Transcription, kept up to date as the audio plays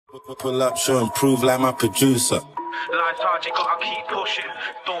Pull up, show and prove like my producer. Life's hard, you gotta keep pushing.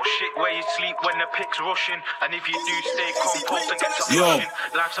 Don't shit where you sleep when the pick's rushing. And if you do, stay composed and get to pushing.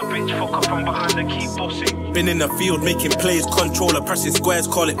 Life's a bitch, fuck up from behind and keep bussing. Been in the field making plays, controller, pressing squares,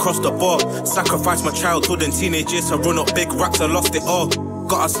 call it cross the bar. Sacrificed my childhood and teenage years to run up big racks and lost it all.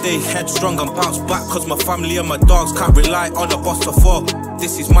 Gotta stay headstrong and bounce back, cause my family and my dogs can't rely on the boss to fall.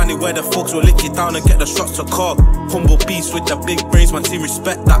 This is money where the folks will lick it down and get the shots to call. Humble beast with the big brains, my team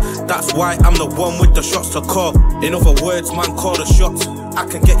respect that. That's why I'm the one with the shots to call. In other words, man, call the shots. I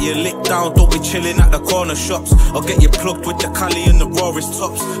can get you licked down, don't be chilling at the corner shops. I'll get you plugged with the Cali and the rawest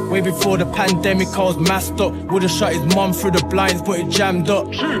tops. Way before the pandemic I was masked up. Would've shot his mum through the blinds but it jammed up.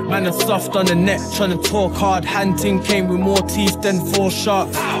 Man is soft on the neck, trying to talk hard. Hunting came with more teeth than 4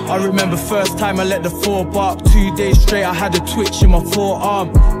 sharks. I remember first time I let the 4 bark. 2 days straight I had a twitch in my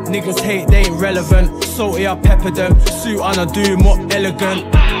forearm. Niggas hate, they ain't relevant. Salty, I pepper them. Suit on, I do them up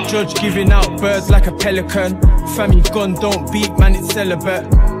elegant. Judge giving out birds like a pelican. Family gun don't beat, man, it's celibate.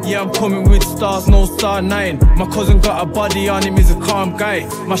 Yeah, I'm coming with stars, no star 9. My cousin got a body on him, he's a calm guy.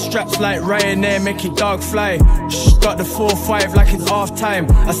 My straps like Ryanair, make it dog fly. Shh, got the 4-5 like it's half time.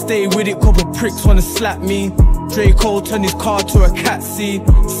 I stay with it, couple pricks wanna slap me. Draco turn his car to a cat seat.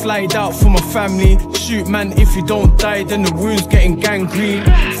 Slide out for my family. Shoot man, if you don't die, then the wound's getting gangrene.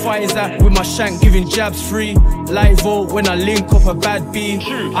 Pfizer with my shank giving jabs free. Live vote when I link up a bad B.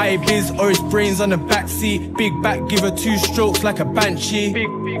 Ibiz or his brains on the backseat. Big back, give her 2 strokes like a banshee.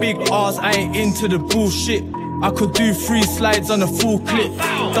 Big R's, I ain't into the bullshit. I could do 3 slides on a full clip.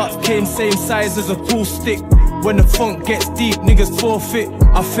 Dots came same size as a pool stick. When the funk gets deep, niggas forfeit.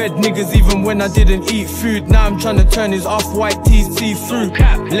 I fed niggas even when I didn't eat food. Now I'm trying to turn his off-white teeth see-through.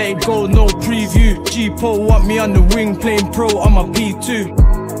 Let it go, no preview. G-Po want me on the wing, playing pro on my P2.